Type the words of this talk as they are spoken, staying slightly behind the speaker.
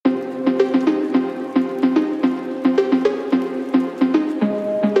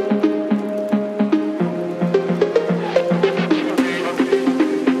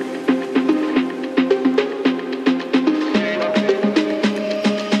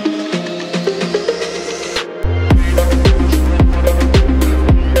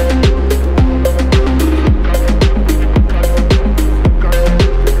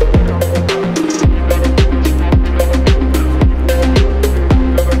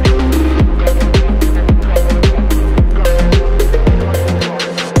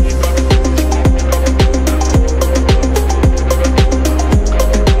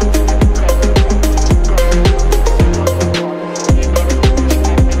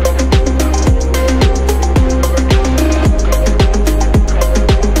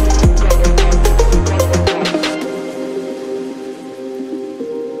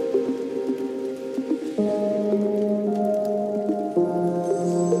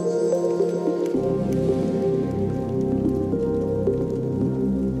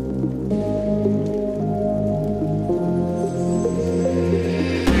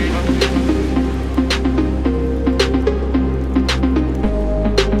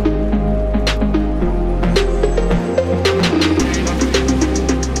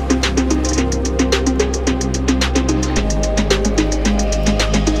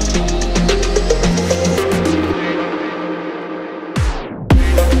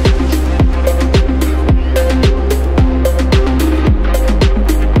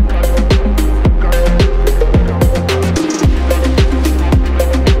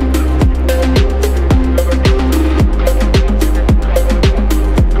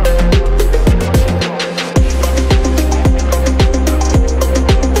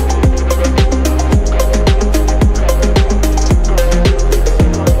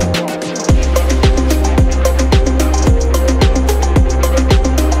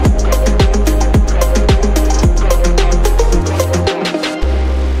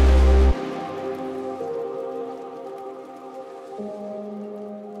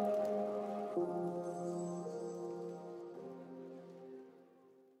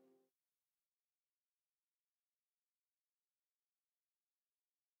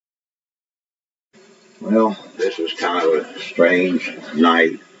Well, this was kind of a strange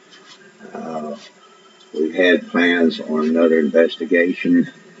night. Uh, we had plans on another investigation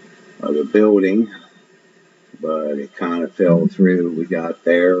of the building, but it kind of fell through. We got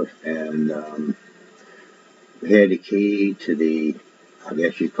there and we had the key to the, I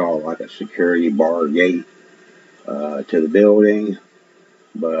guess you call it like a security bar gate to the building,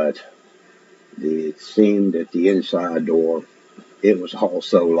 but it seemed that the inside door, it was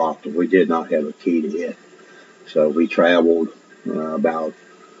also locked. We did not have a key to it. So we traveled about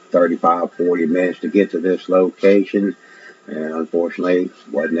 35, 40 minutes to get to this location, and unfortunately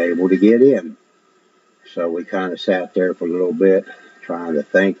wasn't able to get in. So we kind of sat there for a little bit trying to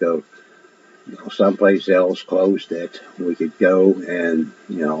think of someplace else close that we could go and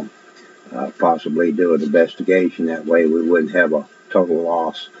possibly do an investigation. That way we wouldn't have a total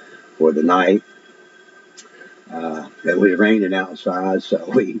loss for the night. It was raining outside, so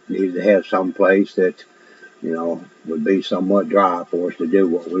we needed to have some place that would be somewhat dry for us to do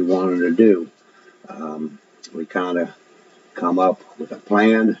what we wanted to do. We kind of come up with a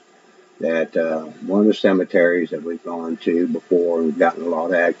plan that one of the cemeteries that we've gone to before and gotten a lot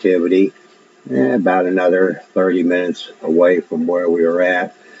of activity, about another 30 minutes away from where we were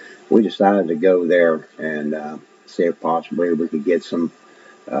at, we decided to go there and see if possibly we could get some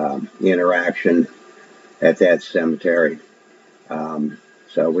interaction at that cemetery.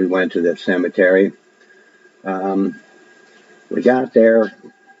 So we went to the cemetery. We got there.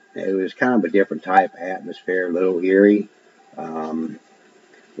 It was kind of a different type of atmosphere, a little eerie.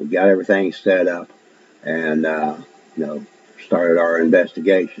 We got everything set up and, started our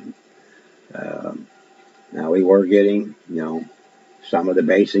investigation. Now we were getting, some of the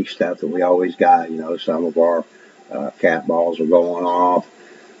basic stuff that we always got. Some of our cat balls were going off.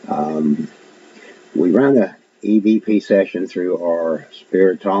 We ran a EVP session through our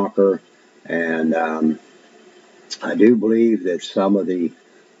spirit talker, and I do believe that some of the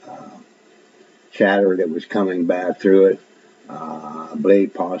chatter that was coming back through it, I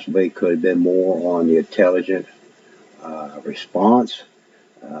believe possibly could have been more on the intelligent response,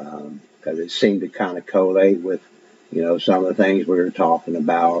 because it seemed to kind of collate with, some of the things we were talking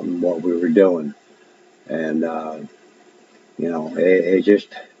about and what we were doing. And, it just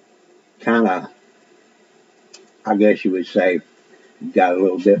kind of, I guess you would say, got a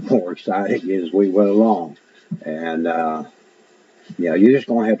little bit more excited as we went along. And, you're just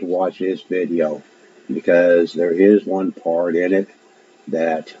going to have to watch this video because there is one part in it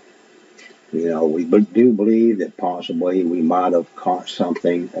that, we do believe that possibly we might have caught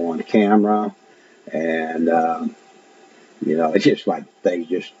something on camera. And, it's just like things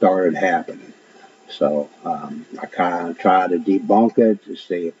just started happening. So I kind of tried to debunk it to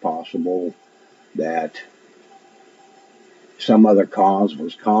see if possible that some other cause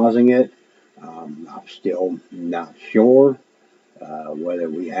was causing it. I'm still not sure whether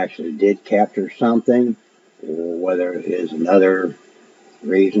we actually did capture something or whether it is another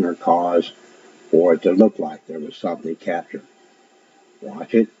reason or cause for it to look like there was something captured.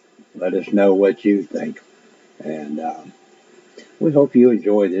 Watch it. Let us know what you think. And we hope you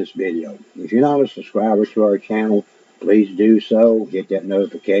enjoy this video. If you're not a subscriber to our channel, please do so. Hit that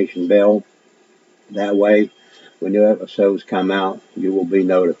notification bell. That way, when new episodes come out, you will be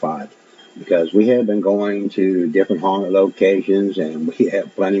notified. Because we have been going to different haunted locations, and we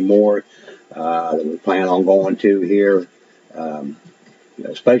have plenty more that we plan on going to here,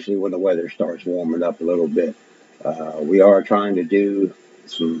 especially when the weather starts warming up a little bit. We are trying to do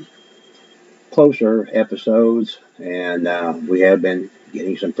some closer episodes, and we have been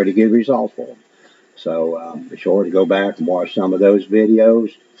getting some pretty good results for them. So be sure to go back and watch some of those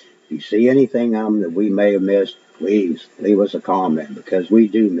videos. If you see anything that we may have missed, please leave us a comment, because we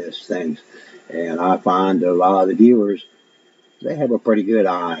do miss things. And I find a lot of the viewers, they have a pretty good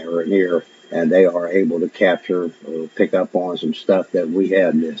eye or an ear, and they are able to capture or pick up on some stuff that we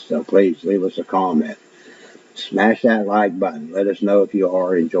have missed. So please leave us a comment. Smash that like button. Let us know if you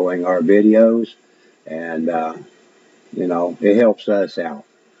are enjoying our videos. And, it helps us out,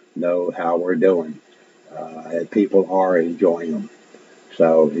 know how we're doing. And people are enjoying them.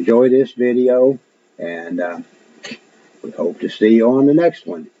 So enjoy this video, and we hope to see you on the next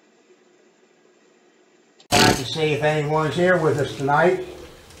one. Trying to see if anyone's here with us tonight.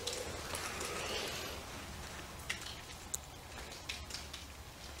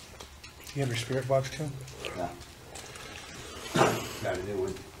 You have your spirit box too? Yeah. Got a new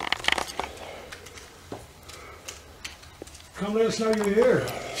one. Come let us know you're here.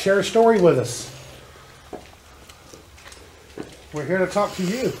 Share a story with us. We're here to talk to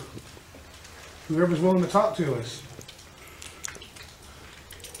you. Whoever's willing to talk to us.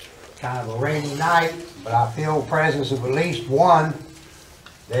 Kind of a rainy night. but I feel the presence of at least one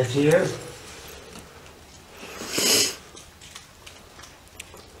that's here.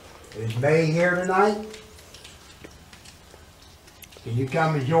 Is May here tonight? Can you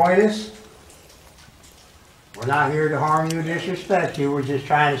come and join us? We're not here to harm you or disrespect you. We're just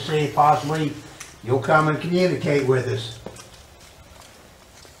trying to see if possibly you'll come and communicate with us.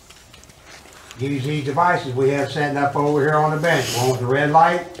 Use these devices we have setting up over here on the bench. One with the red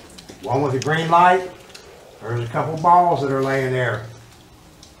light, one with the green light. There's a couple balls that are laying there.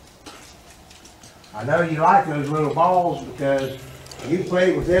 I know you like those little balls because you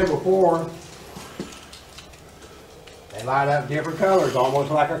played with them before. They light up different colors, almost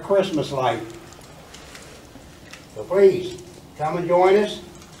like a Christmas light. So please, come and join us.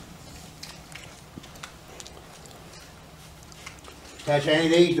 Touch any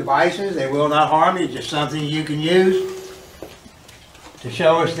of these devices, they will not harm you. It's just something you can use to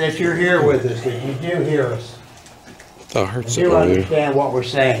show us that you're here with us, that you do hear us. That hurts. You understand what we're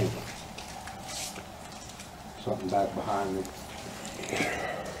saying. Something back behind me. I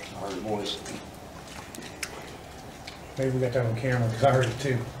heard a voice. Maybe we got that on camera because I heard it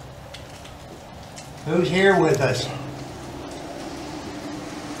too. Who's here with us?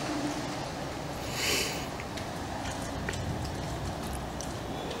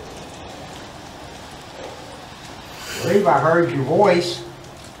 I believe I heard your voice.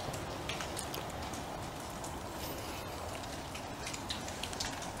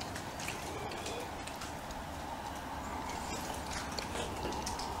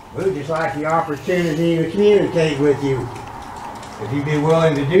 We'd just like the opportunity to communicate with you, if you'd be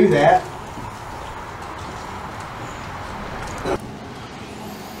willing to do that.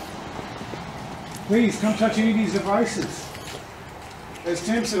 Please come touch any of these devices. As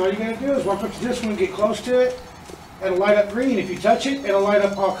Tim said, all you gotta do is walk up to this one and get close to it. It'll light up green. If you touch it, it'll light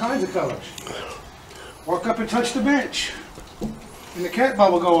up all kinds of colors. Walk up and touch the bench, and the cat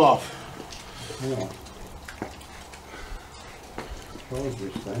ball will go off. Yeah. Close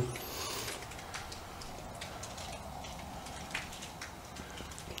this thing.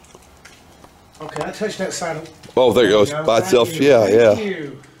 Okay, I touched that side of. Oh, there it goes by itself. Yeah, yeah. Thank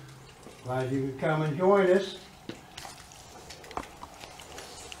you. Glad you could come and join us.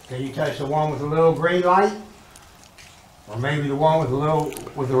 Can you touch the one with the little green light? Or maybe the one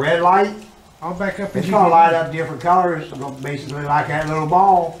with the red light? I'll back up. It's gonna light up different colors, basically like that little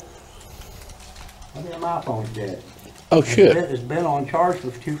ball. I think my phone's dead. Oh shit. It's been on charge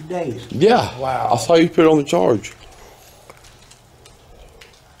for 2 days. Yeah. Wow. I saw you put it on the charge.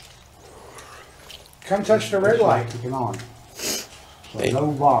 Come touch the red light. Kicking on. So Hey.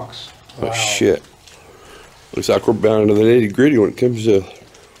 no box. Oh Wow. shit. Looks like we're down to the nitty gritty when it comes to.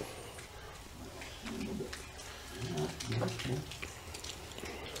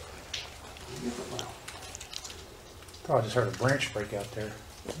 Oh, I just heard a branch break out there.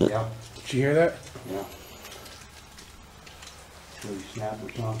 Yeah. Did you hear that? Yeah. Maybe snap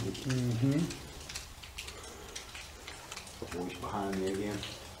or something. Mm-hmm. Voice behind me again.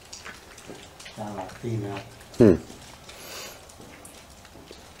 Sound like a female.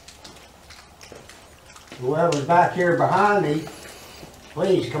 Whoever's back here behind me,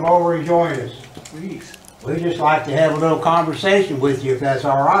 please come over and join us. Please. We'd just like to have a little conversation with you if that's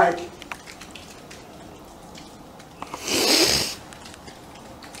all right.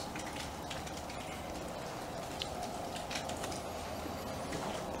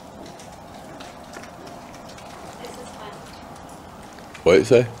 What did it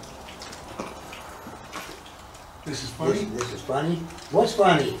say? This is funny. This is funny. What's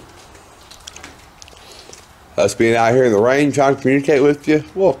funny? Us being out here in the rain trying to communicate with you?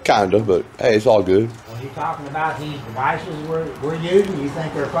 Well, kind of, but hey, it's all good. When you're talking about these devices we're using, you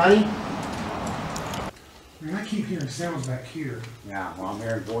think they're funny? Man, I keep hearing sounds back here. Yeah, well, I'm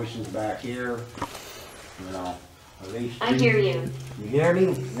hearing voices back here. You know, at least I hear you. You hear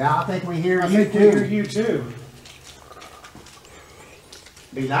me? Yeah, I think we hear I you think we hear too. you too.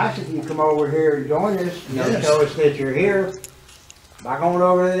 Be nice if you come over here and join us, you know, Yes. show us that you're here. By going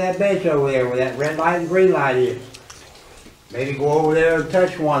over to that bench over there where that red light and green light is. Maybe go over there and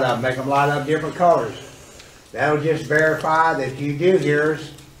touch one of them, make them light up different colors. That'll just verify that you do hear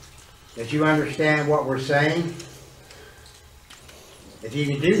us, that you understand what we're saying. If you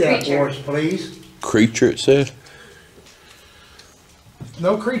can do that for us, please. Creature, it said.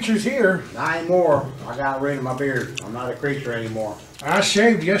 No creatures here. Not anymore. I got rid of my beard. I'm not a creature anymore. I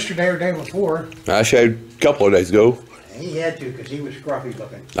shaved yesterday or day before. I shaved a couple of days ago. And he had to because he was scruffy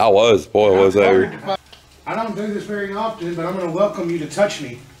looking. I was. Boy, was there. I don't do this very often, but I'm going to welcome you to touch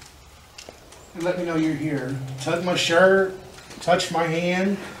me. And let me know you're here. Tug my shirt, touch my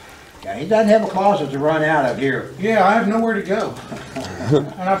hand. Yeah, he doesn't have a closet to run out of here. Yeah, I have nowhere to go.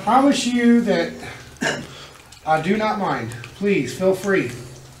 And I promise you that I do not mind. Please, feel free.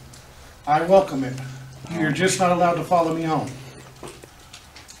 I welcome it. You're just not allowed to follow me home.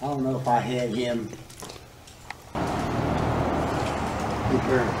 I don't know if I had him. Keep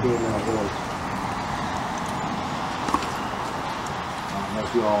hearing a female voice. I don't know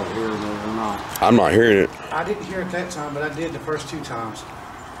if you all hear it or not. I'm not hearing it. I didn't hear it that time, but I did the first 2 times.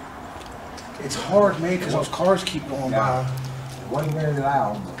 It's hard, man, because those cars keep going by. It wasn't very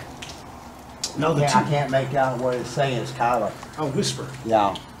loud. No, the I can't make out what it's saying. It's kind of Oh, whisper.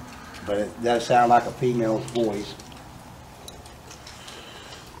 yeah, but it does sound like a female's voice.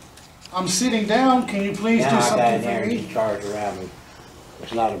 I'm sitting down. Can you please do Now I got something an for energy me? charge around me.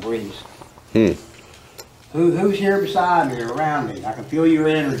 It's not a breeze. Hmm. Who's here beside me or around me? I can feel your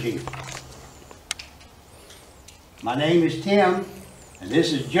energy. My name is Tim, and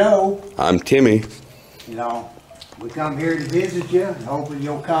this is Joe. I'm Timmy. You know, we come here to visit you, and hoping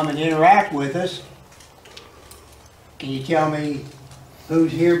you'll come and interact with us. Can you tell me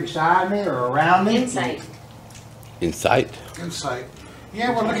who's here beside me or around me? Insight. Insight. Insight.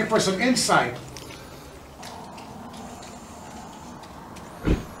 Yeah, we're looking for some insight.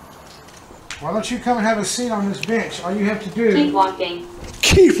 Why don't you come and have a seat on this bench? All you have to do... Keep walking.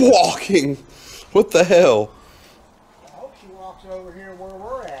 Keep walking. What the hell? I hope she walks over here where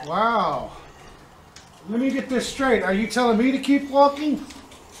we're at. Wow. Let me get this straight. Are you telling me to keep walking?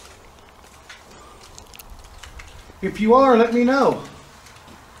 If you are, let me know.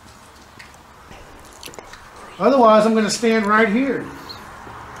 Otherwise, I'm going to stand right here.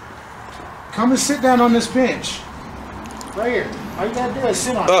 Come and sit down on this bench. Right here. All you got to do is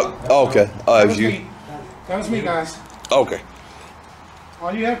sit on it. Oh, okay. Oh, that was you. Me. That was me, guys. Okay.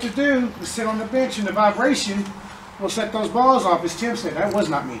 All you have to do is sit on the bench and the vibration will set those balls off, as Tim said. That was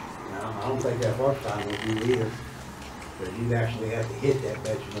not me. No, I don't think that first time was you either. But you actually have to hit that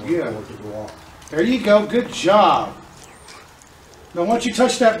bench in order Yeah. for it to go off. There you go. Good job. Now, once you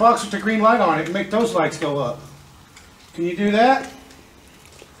touch that box with the green light on it, make those lights go up. Can you do that?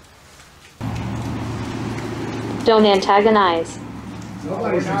 Don't antagonize.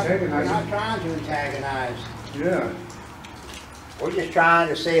 Nobody's We're antagonizing. not trying to antagonize. Yeah. We're just trying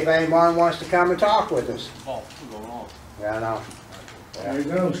to see if anyone wants to come and talk with us. Oh, going on. Yeah, I know. There he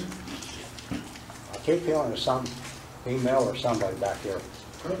goes. I keep feeling there's some female or somebody back here.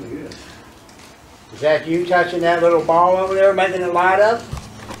 Probably is. Is that you touching that little ball over there, making it light up?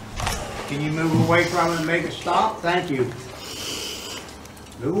 Can you move away from it and make it stop? Thank you.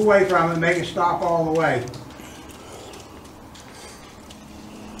 Move away from it and make it stop all the way.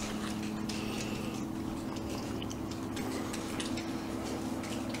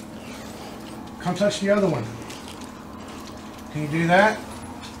 Come touch the other one. Can you do that?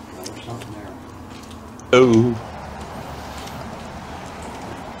 Oh, there's something there. Oh.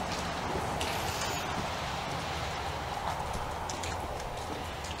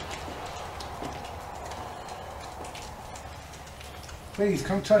 Please,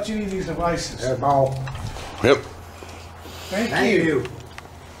 come touch any of these devices. There, ball. Yep. Thank Thank you. you.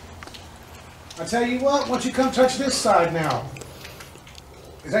 I tell you what, why don't you come touch this side now?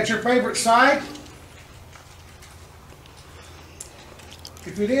 Is that your favorite side?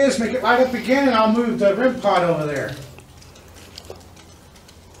 If it is, make it light up again and I'll move the REM pod over there.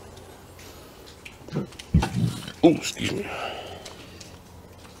 Oh, excuse me.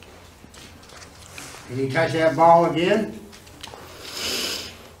 Can you touch that ball again?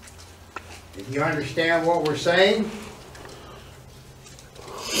 If you understand what we're saying,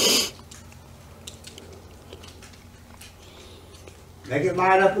 make it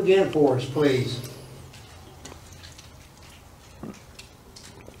light up again for us, please.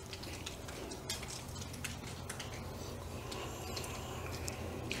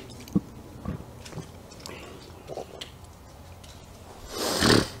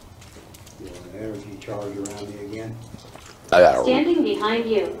 You want an energy charge around me again? I got it. Standing behind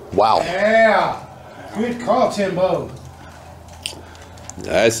you. Wow. Yeah. Good call, Timbo.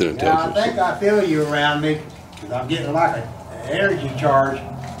 That's an Yeah, I intelligence. think I feel you around me, because I'm getting like an energy charge.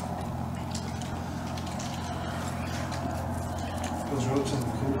 Those ropes in the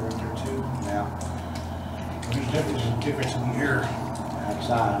cooler right there too. Yeah, There's definitely some difference in the air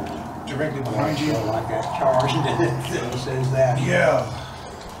outside. directly behind you. Feel like that charge, and it still says that. Yeah.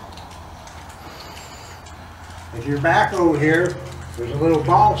 If you're back over here, there's a little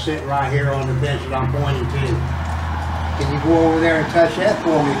ball sitting right here on the bench that I'm pointing to. Can you go over there and touch that for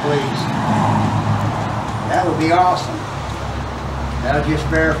me, please? That would be awesome. That'll just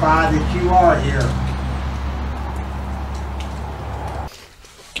verify that you are here.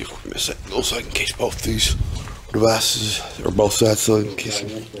 Give me So I can case both these devices, or both sides, so I can case them.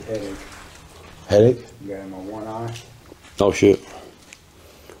 Headache. Headache? You got him on one eye? Oh shit.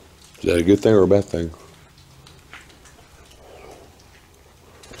 Is that a good thing or a bad thing?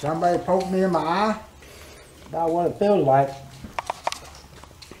 Somebody poked me in my eye? About what it feels like.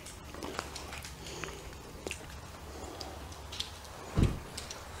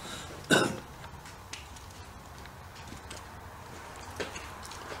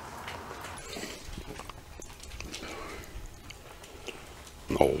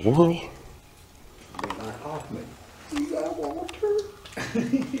 Oh, world. You got water?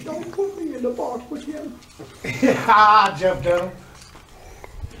 Don't put me in the box with him. Ah, Jeff Dunham.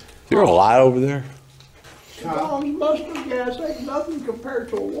 Is there a light over there? Johnny mustard gas ain't nothing compared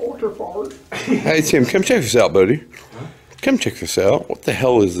to a water fart. Hey Tim, come check this out, buddy. Come check this out. What the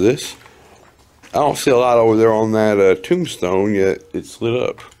hell is this? I don't see a light over there on that tombstone yet. It's lit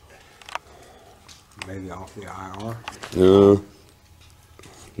up. Maybe off the IR.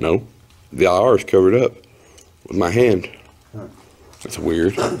 No. The IR is covered up with my hand. Huh. That's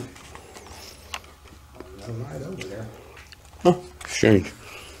weird. Right over there. Huh. Strange.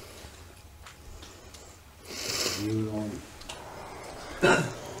 You on?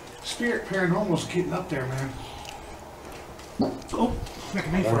 Spirit Paranormal's getting up there, man. Oh,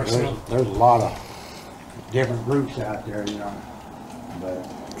 making me for ourselves. There's a lot of different groups out there, you know, but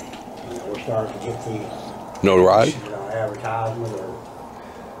we're starting to get these, Notoriety? advertisement or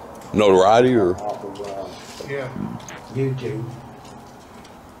Notoriety or? off of Yeah. YouTube.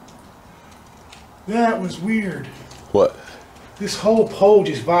 That was weird. What? This whole pole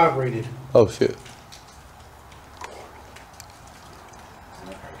just vibrated. Oh shit.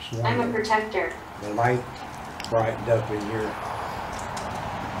 I'm a protector. The light brightened up in here.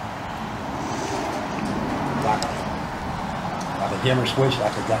 Like a dimmer switch,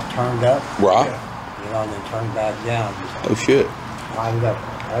 like it got turned up, Right? you know, and then turned back down. Just Oh shit. lighted up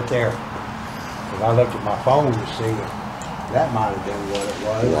right there. Because I looked at my phone to see if that might have been what it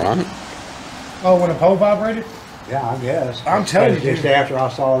was. Right? Oh, when the pole vibrated? Yeah, I guess. I'm telling you, Just dude. after I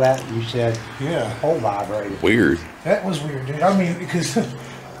saw that, you said Yeah. the pole vibrated. Weird. That was weird, dude. I mean, because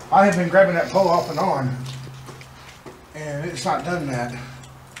I have been grabbing that pole off and on, and it's not done that.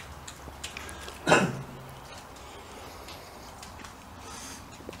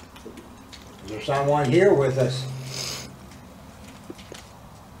 Is there someone here with us?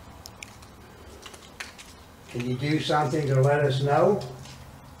 Can you do something to let us know?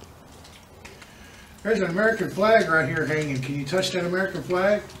 There's an American flag right here hanging. Can you touch that American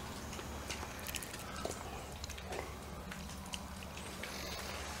flag?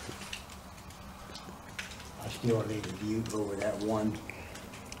 I still need to view over that one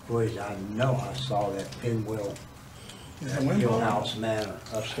footage. I know I saw that pinwheel, Is that that wind hill blowing? house, man,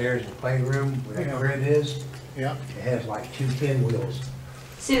 upstairs in the playroom where that Yeah. crib is. Yeah. It has like 2 pinwheels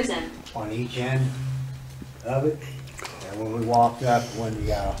Susan. on each end of it. And when we walked up, when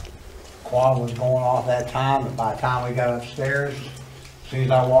the quad was going off that time, and by the time we got upstairs, as soon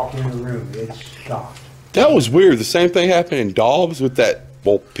as I walked in the room, it stopped. That was weird. The same thing happened in Dobbs with that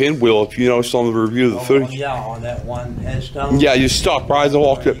pinwheel, if you noticed on the review of the Oh, footage. yeah, on that one headstone. Yeah, you stopped right as I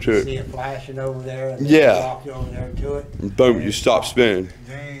walked up to You it. see it flashing over there. And Yeah. then walked over there to it. And boom, you stopped spinning.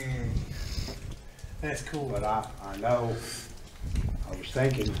 Dang. That's cool. But I know, I was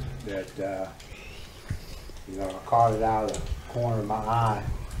thinking that, you know, I caught it out of the corner of my eye,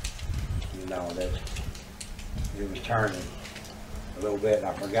 you know, that it was turning a little bit.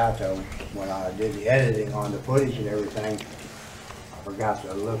 I forgot though, when I did the editing on the footage and everything, I forgot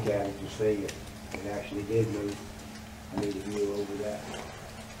to look at it to see if it actually did move. I need to view over that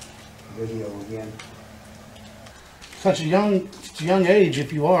video again. Such a young age,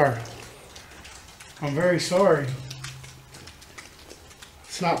 if you are. I'm very sorry.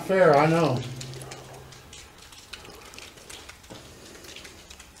 It's not fair, I know.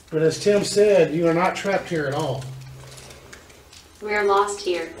 But as Tim said, you are not trapped here at all. We are lost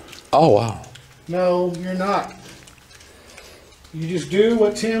here. Oh, wow. No, you're not. You just do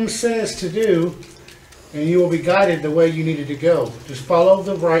what Tim says to do, and you will be guided the way you needed to go. Just follow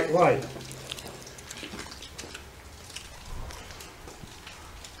the bright light.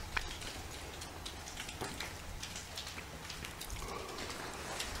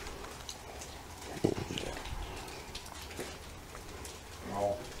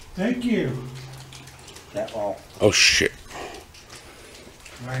 All, Thank you. that all. Oh, shit.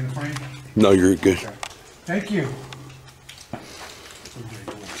 Right in the frame. No, you're good. Thank you.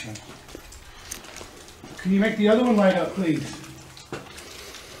 Can you make the other one light up, please?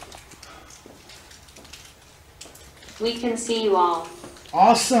 We can see you all.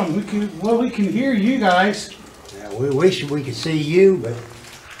 Awesome. We can hear you guys. Now, we wish we could see you, but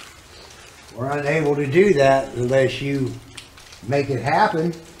we're unable to do that unless you make it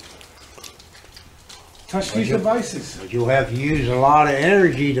happen. Touch these devices. But you'll have to use a lot of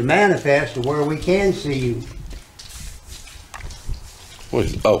energy to manifest to where we can see you. What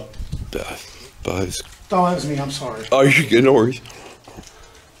is? Oh, buzz. Oh, that was me. I'm sorry. Oh, you're good, no worries.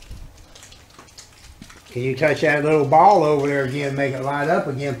 Can you touch that little ball over there again, make it light up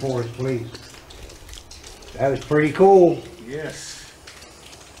again for us, please? That was pretty cool. Yes.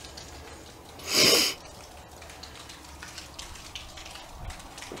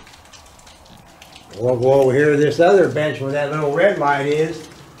 We'll go over here to this other bench where that little red light is.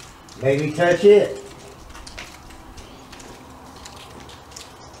 Maybe touch it.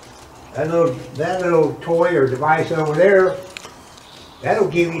 That little toy or device over there, that'll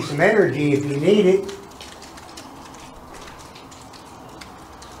give you some energy if you need it.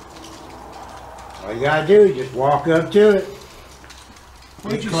 All you gotta do is just walk up to it,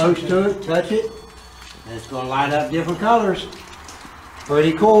 get close to it, touch it, and it's gonna light up different colors.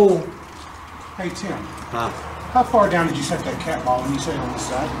 Pretty cool. Hey, Tim. Huh? How far down did you set that cat ball when you set it on this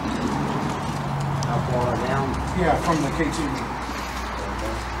side? How far down? Yeah, from the KTV.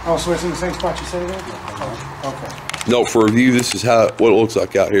 Oh, so it's in the same spot you set it in? Oh, okay. No, for review, this is what it looks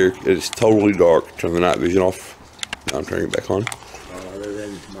like out here. It's totally dark. Turn the night vision off. Now I'm turning it back on. Other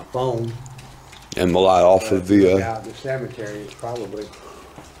than my phone. And the light off of the Out the cemetery, it's probably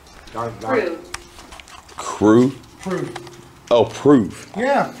dark. Prove. crew. Prove. Oh, proof.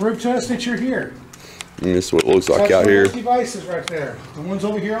 Yeah, prove to us that you're here. And this is what it looks like Touch out here. those devices right there. The ones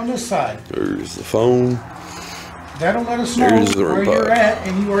over here on this side. There's the phone. That'll let us know There's the where remote. you're at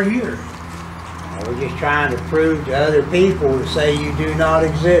and you are here. We're just trying to prove to other people to say you do not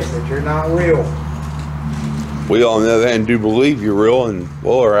exist, that you're not real. We on the other hand do believe you're real, and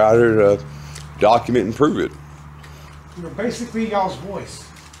well, are out here to document and prove it. You're basically y'all's voice.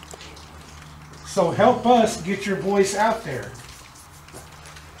 So help us get your voice out there.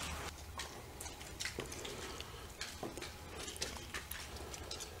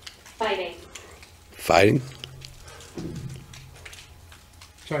 Fighting. Fighting?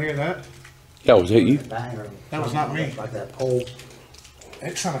 Did y'all hear that? Yeah, was that you? Banger. That was not me. Like that pole.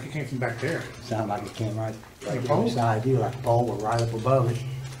 It sounded like it came from back there. Sounded like it came right Like a pole? beside you, like a pole, but right up above it.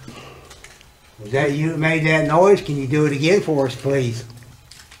 Was that you that made that noise? Can you do it again for us, please?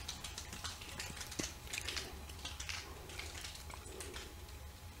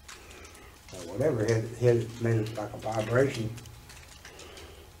 Whatever hit it, made it like a vibration.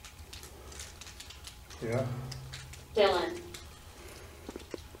 Yeah. Dylan.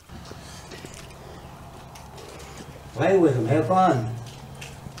 Play with them, have fun.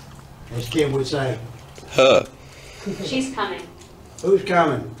 As Kim would say. Huh. She's coming. Who's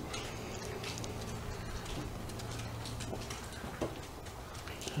coming?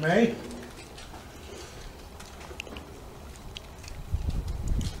 May?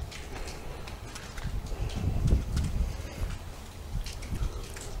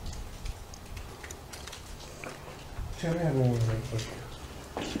 Tell me I have one real quick.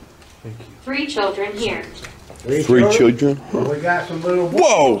 Thank you. 3 children here. Three children? We got some little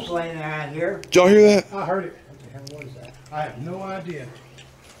Whoa! balls laying out here. Did y'all hear that? I heard it. What the hell was that? I have no idea.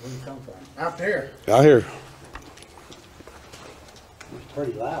 Where'd it come from? Out there. Out here. It was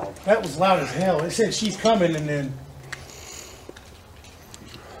pretty loud. That was loud as hell. It said she's coming and then.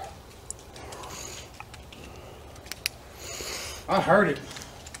 I heard it.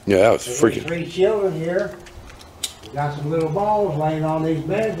 Yeah, that was There's freaking. 3 children here. We got some little balls laying on these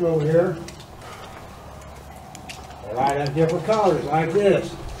beds over here. They light up different colors like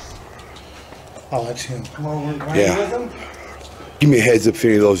this. Oh, that's him. Come over and play Yeah. with them. Give me a heads up if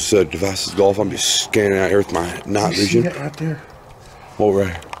any of those devices go off. I'm just scanning out here with my night You see vision. that right there? What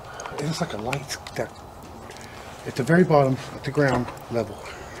right? It looks like a light that at the very bottom, at the ground level.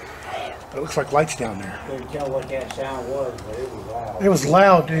 It looks like lights down there. Couldn't tell what that sound was, but it was loud. It was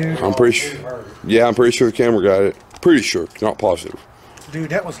loud, dude. I'm pretty sure. Yeah, I'm pretty sure the camera got it. Pretty sure, not positive. Dude,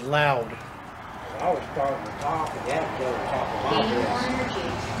 that was loud. I was starting to talk, and that was talking Gain about more this. energy.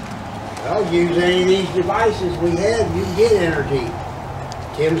 Well, use any of these devices we have, you can get energy.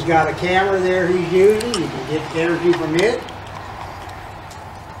 Tim's got a camera there he's using, you can get energy from it.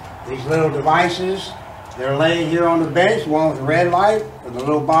 These little devices, they're laying here on the bench, one with a red light, and the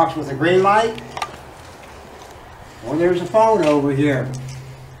little box with a green light. Well, there's a phone over here.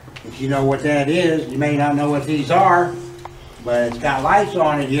 If you know what that is, you may not know what these are, but it's got lights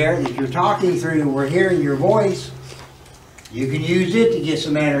on it here. If you're talking through and we're hearing your voice, you can use it to get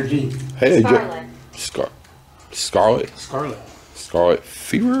some energy. Hey, Scarlet. Scarlet. Scarlet. Scarlet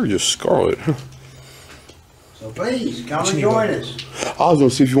fever or just scarlet? So please, come and join us. I was gonna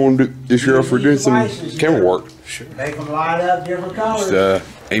see if you want to do this year if we're doing some Devices camera here. work. Make them light up different colors. Just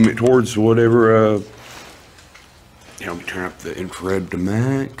aim it towards whatever. Let me turn up the infrared to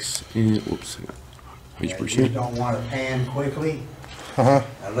max. And whoops, You just 100%. don't want to pan quickly Uh-huh.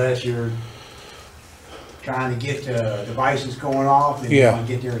 unless you're trying to get the devices going off and you Yeah. want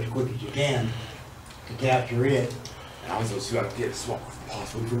to get there as quick as you can to capture it. I was gonna see if I could get a swap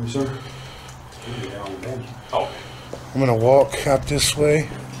possibly from you, sir. You'll be there on the bench. Oh. I'm gonna walk out this way.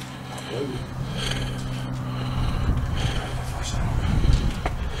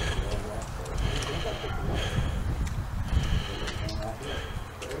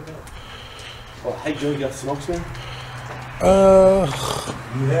 Well, hey Joe, you got smokes man?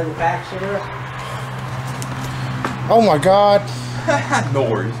 You have a pack cigarette? Oh my God. No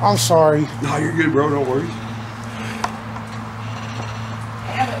worries. I'm sorry. No, you're good, bro. No worries.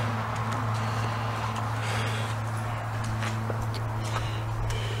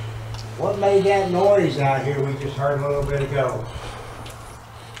 What made that noise out here we just heard a little bit ago?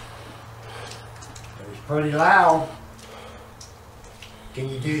 It was pretty loud. Can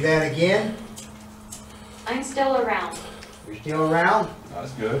you do that again? I'm still around. You're still around?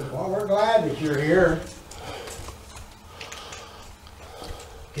 That's good. Well, we're glad that you're here.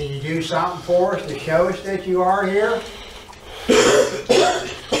 Can you do something for us to show us that you are here?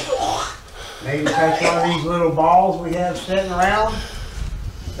 Maybe touch one of these little balls we have sitting around.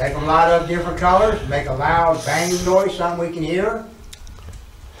 Make them light up different colors. Make a loud banging noise, something we can hear.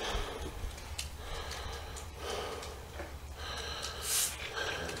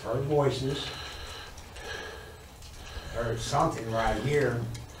 Heard voices. Heard something right here.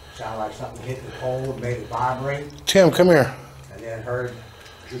 Sounded like something hit the pole and made it vibrate. Tim, come here. And then heard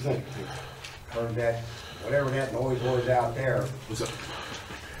that, whatever that noise was out there. What's up?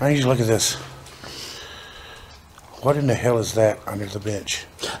 I need you to look at this. What in the hell is that under the bench?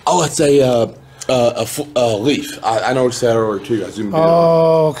 Oh, it's a leaf. I noticed that earlier too. I zoomed in.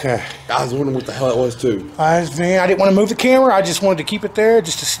 Oh, okay. I was wondering what the hell it was too. I didn't want to move the camera. I just wanted to keep it there,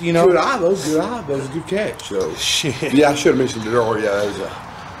 just to, you know. Good eye, though. Good eye. That was a good catch. So. Shit. Yeah, I should have mentioned it earlier. Yeah, that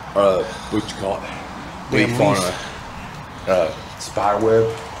was what you call it? Leaf on a spider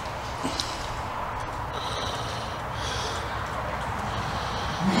web.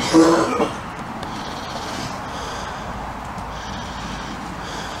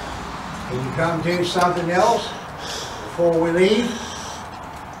 Can you come do something else before we leave?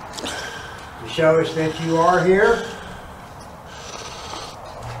 To show us that you are here?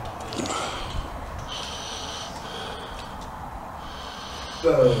 I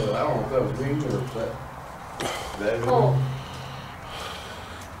don't know if that was me or if that Cool.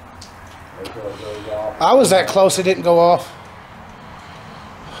 Until it goes off. I was that close, it didn't go off.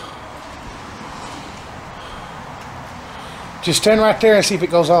 Just stand right there and see if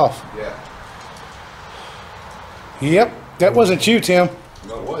it goes off. Yeah. Yep, that wasn't you, Tim.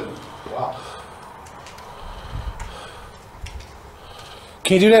 No, it wasn't. Wow.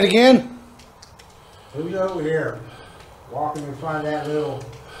 Can you do that again? Who's over here walking in front of that little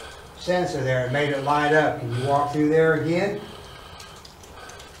sensor there and made it light up? Can you walk through there again?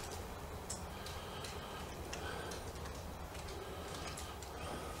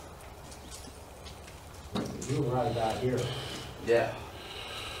 You're right about here. Yeah.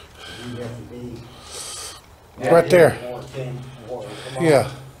 You have to be. Right there. More 10, more, come on.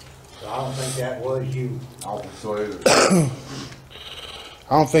 Yeah. So I don't think that was you. I don't think so either.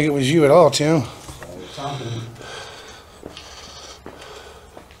 I don't think it was you at all, Tim. So it's something.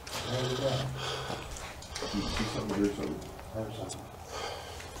 Maybe that. Heard something.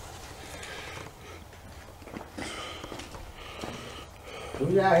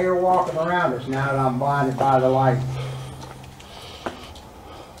 Who's out here walking around us now that I'm blinded by the light?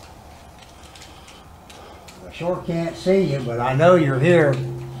 I sure can't see you, but I know you're here.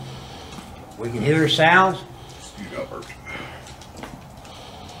 We can hear sounds. Excuse me, Bert.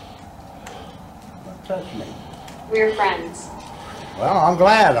 Don't touch me. We're friends. Well, I'm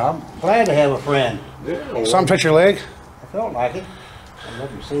glad. I'm glad to have a friend. Yeah. Something touch your leg? I felt like it. I'm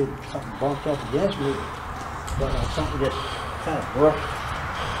looking to see if something bumped up against me. Felt like something just kind of brushed.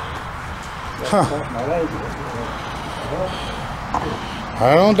 Huh. Across my leg.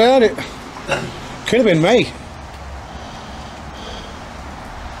 I don't doubt it. Could have been me.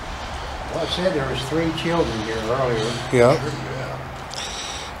 Well, it said there was 3 children here earlier. Yeah.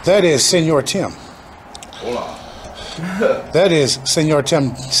 That is Senor Tim. Hola. That is Senor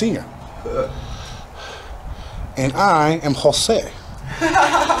Tim Sr. And I am Jose.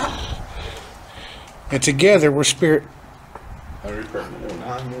 And together we're spirit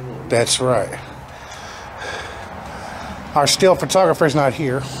That's right. Our still photographer's not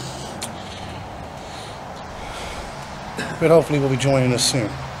here, but hopefully will be joining us soon.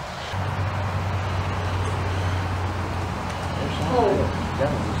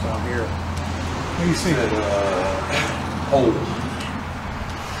 Here. What do you see?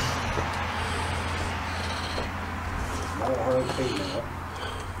 Never heard feeding.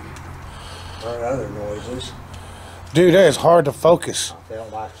 Heard other noises. Dude, that is hard to focus. I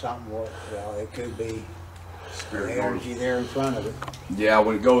felt like something was, well, it could be energy there in front of it. Yeah,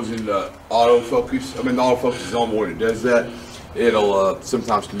 when it goes into autofocus, I mean the autofocus is on when it does that. It'll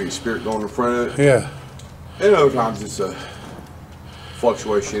sometimes can be a spirit going in front of it. Yeah. And other times it's a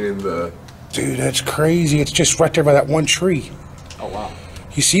fluctuation in the. Dude, that's crazy. It's just right there by that one tree. Oh wow.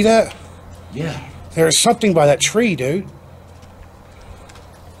 You see that? Yeah. There's something by that tree, dude. Is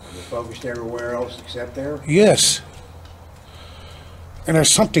it focused everywhere else except there? Yes. And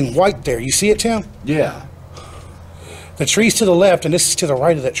there's something white there. You see it, Tim? Yeah. The tree's to the left, and this is to the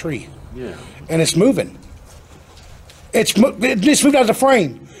right of that tree. Yeah. And it's moving. It just moved out of the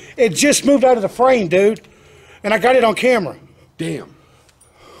frame. It just moved out of the frame, dude. And I got it on camera. Damn.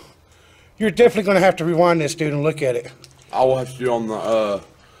 You're definitely going to have to rewind this, dude, and look at it. I will have to do it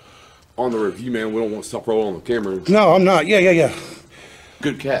on the review, man. We don't want to stop rolling on the camera. No, I'm not. Yeah.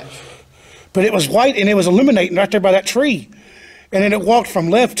 Good catch. But it was white, and it was illuminating right there by that tree. And then it walked from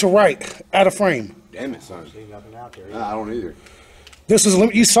left to right, out of frame. Damn it, son. See nothing out there. Nah, I don't either. This is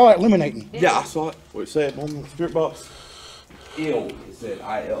you saw it illuminating. Yeah, I saw it. What it said on the spirit box? Ill. It said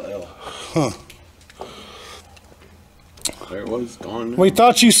ILL. Huh. There it was. Gone. We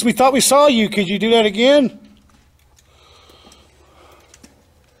thought we saw you. Could you do that again?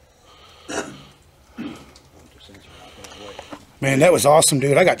 Man, that was awesome,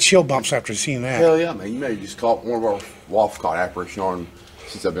 dude. I got chill bumps after seeing that. Hell yeah, man. You may have just caught one of our waffle caught apparition on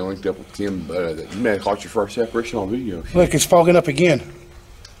since I've been linked up with Tim, but you may have caught your first apparition on video. Look, it's fogging up again.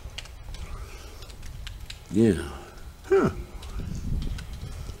 Yeah. Huh.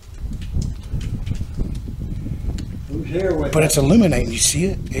 Who's here with But us? it's illuminating. You see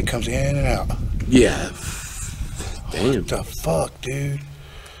it? It comes in and out. Yeah. Damn. What the fuck, dude?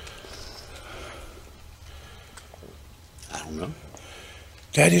 I don't know.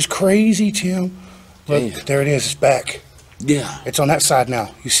 That is crazy, Tim. Look, Damn. there it is. It's back. Yeah. It's on that side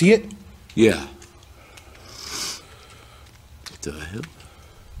now. You see it? Yeah. What the hell?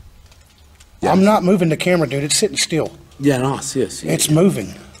 Yeah. I'm not moving the camera, dude. It's sitting still. Yeah, no, I see it. It's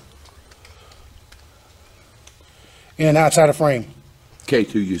moving. In and outside of frame.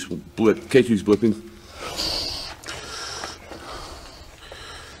 K2 just K2's blipping.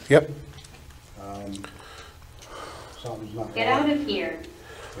 Yep. Something's not Get right. out of here.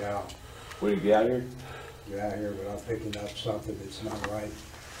 Yeah, What did you get out here? get out here, but I'm picking up something that's not right.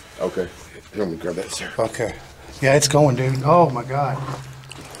 Okay. Here, I'm gonna grab that, sir. Okay. Yeah, it's going, dude. Oh, my God.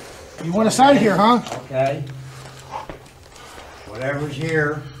 You want us out of here, huh? Okay. Whatever's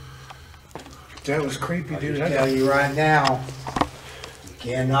here, That was creepy, I dude. just tell you right now, you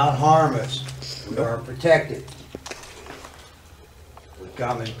cannot harm us. We are protected. We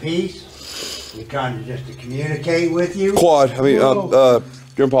come in peace. We come just to communicate with you. Quad. I mean,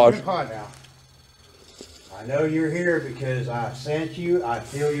 Jim Pod. Now, I know you're here because I sent you. I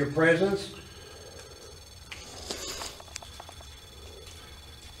feel your presence.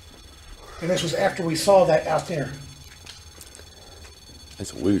 And this was after we saw that out there.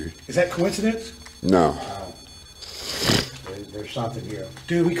 That's weird. Is that coincidence? No. There's something here.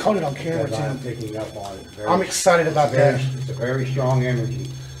 Dude, we caught it on camera, Because I'm Tim. picking up on it. I'm excited about that. It's a very strong energy.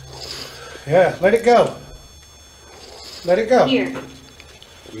 Yeah, let it go. Let it go. Here.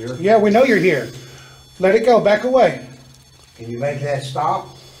 Here. Yeah, we know you're here. Let it go. Back away, Can you make that stop?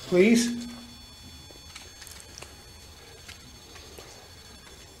 please.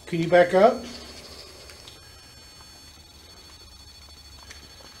 Can you back up?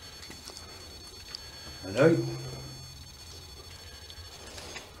 I know you.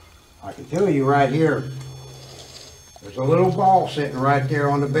 I can tell you right here. There's a little ball sitting right there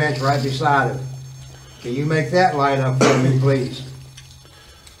on the bench right beside it. Can you make that light up for me, please?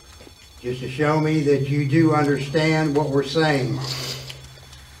 Just to show me that you do understand what we're saying.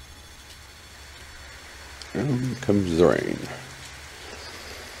 And here comes the rain.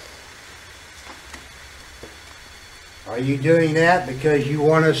 Are you doing that because you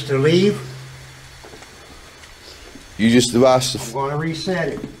want us to leave? You just devised I'm going to reset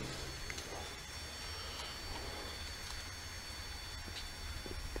it.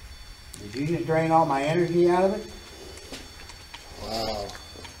 Did you just drain all my energy out of it? Wow.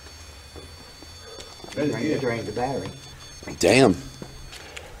 You drained the battery. Damn.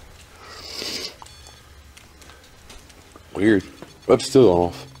 Weird. But still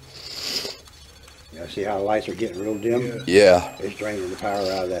off. You see how the lights are getting real dim? Yeah. It's draining the power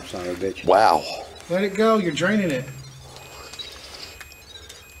out of that son of a bitch. Wow. Let it go. You're draining it.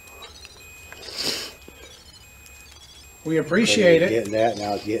 We appreciate it. Getting that,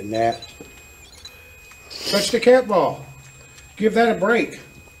 now it's getting that. Touch the cat ball. Give that a break.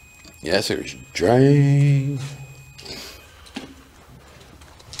 Yes, there's drain.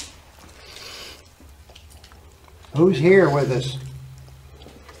 Who's here with us?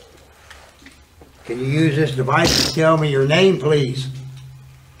 Can you use this device to tell me your name, please?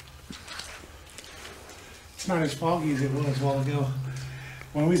 It's not as foggy as it was a while ago.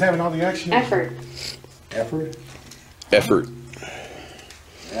 When we was having all the action. Effort. Effort? Effort.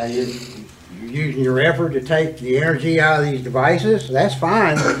 You're using your effort to take the energy out of these devices? That's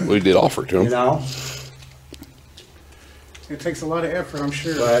fine, We did offer to you him. know, It takes a lot of effort, I'm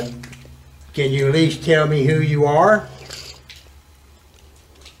sure. but can you at least tell me who you are?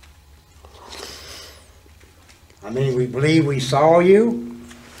 I mean, we believe we saw you.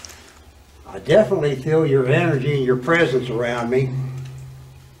 I definitely feel your energy and your presence around me.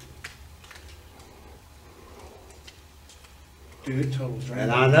 Dude, it totals draining.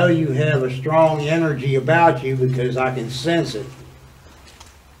 And I know you have a strong energy about you because I can sense it.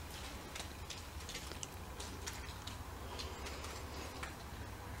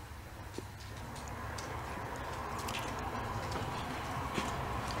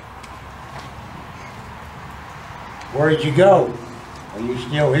 Where did you go? Are you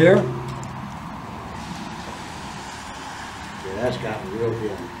still here? Yeah, that's gotten real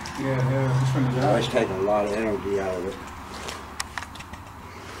dim. Yeah, this one is Oh, out. it's taking a lot of energy out of it.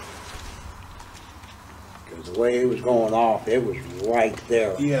 Because the way it was going off, it was right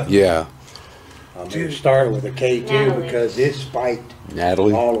there. Yeah. Yeah. I mean, it started with a K2 Natalie. because it spiked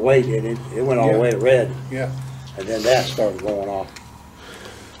Natalie. all the way, didn't it? It went all the way to red, Yeah. and then that started going off.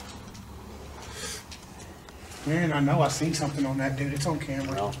 Man, I know I seen something on that, dude. It's on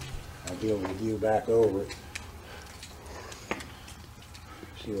camera. Well, I'll be able to view back over it.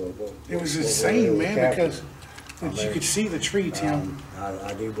 See what It was what insane, man, captured. because you could see the tree, Tim.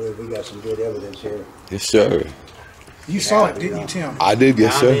 I do believe we got some good evidence here. Yes, sir. You saw it, didn't you, Tim? I did,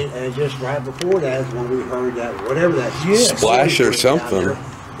 yes, I sir. mean, and just right before that is when we heard that, whatever that Splash or down something. there,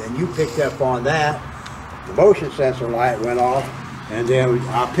 then you picked up on that. The motion sensor light went off, and then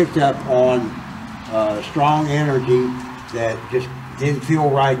I picked up on strong energy that just didn't feel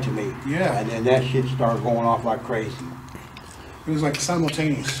right to me. Yeah. And then that shit started going off like crazy. It was like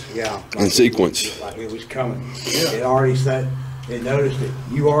simultaneous. Yeah. In sequence. Like it was coming. Yeah. It already said, it noticed it.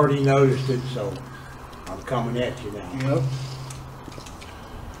 You already noticed it, so I'm coming at you now. Yep.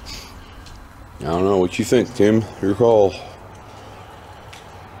 I don't know. What you think, Tim? Your call.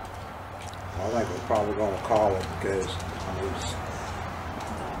 I think we're probably gonna call it because, I mean,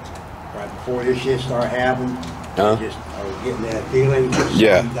 right before this shit started happening, Huh? I was getting that feeling that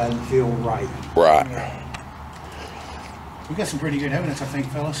Yeah. something doesn't feel right. Right. We got some pretty good evidence, I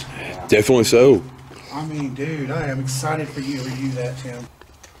think, fellas. Definitely so. I mean, dude, I am excited for you to review that, Tim.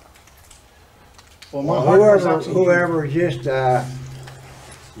 Well, my Well, heart goes out to you. whoever just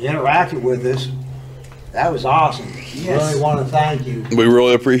interacted with us, that was awesome. Yes. Really want to thank you. We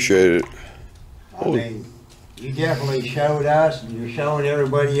really appreciate it. I mean, you definitely showed us, and you're showing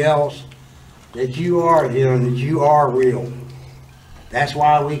everybody else that you are here, that you are real. That's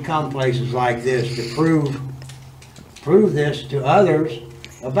why we come places like this, to prove this to others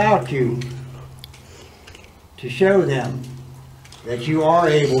about you, to show them that you are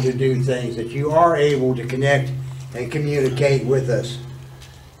able to do things, that you are able to connect and communicate with us.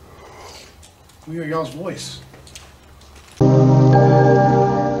 We are y'all's voice.